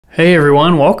Hey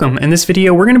everyone, welcome. In this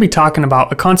video, we're going to be talking about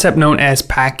a concept known as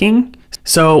packing.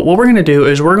 So what we're going to do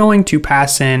is we're going to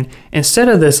pass in, instead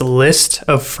of this list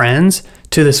of friends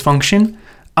to this function,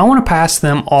 I want to pass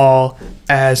them all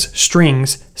as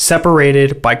strings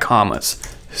separated by commas.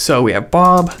 So we have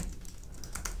Bob,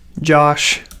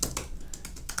 Josh,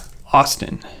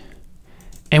 Austin.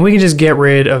 And we can just get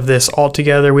rid of this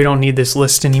altogether. We don't need this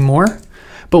list anymore.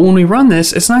 But when we run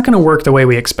this, it's not going to work the way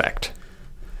we expect.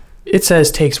 It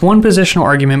says takes one positional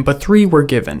argument, but 3 were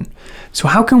given. So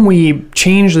how can we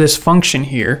change this function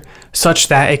here such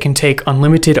that it can take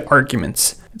unlimited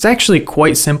arguments? It's actually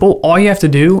quite simple. All you have to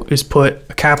do is put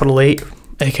a capital 8,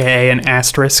 aka an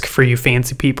asterisk for you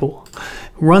fancy people.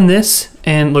 Run this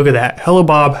and look at that. Hello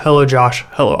Bob, hello Josh,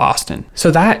 hello Austin.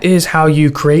 So that is how you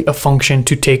create a function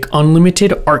to take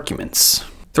unlimited arguments.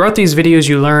 Throughout these videos,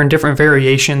 you learn different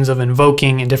variations of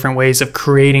invoking and different ways of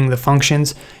creating the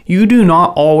functions. You do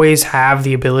not always have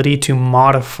the ability to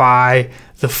modify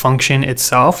the function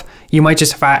itself. You might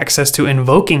just have access to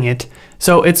invoking it.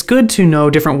 So it's good to know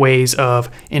different ways of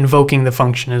invoking the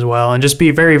function as well and just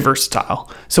be very versatile.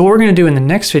 So what we're going to do in the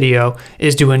next video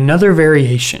is do another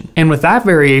variation. And with that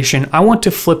variation, I want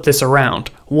to flip this around.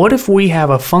 What if we have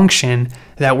a function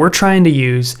that we're trying to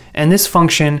use and this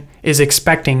function is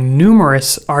expecting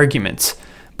numerous arguments,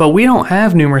 but we don't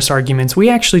have numerous arguments, we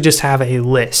actually just have a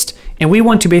list. And we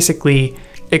want to basically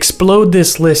explode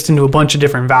this list into a bunch of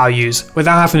different values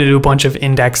without having to do a bunch of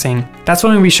indexing. That's what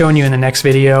I'm going to be showing you in the next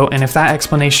video, and if that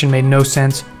explanation made no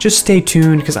sense, just stay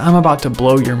tuned because I'm about to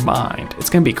blow your mind. It's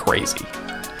going to be crazy.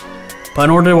 But in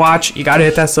order to watch, you got to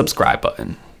hit that subscribe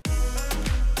button.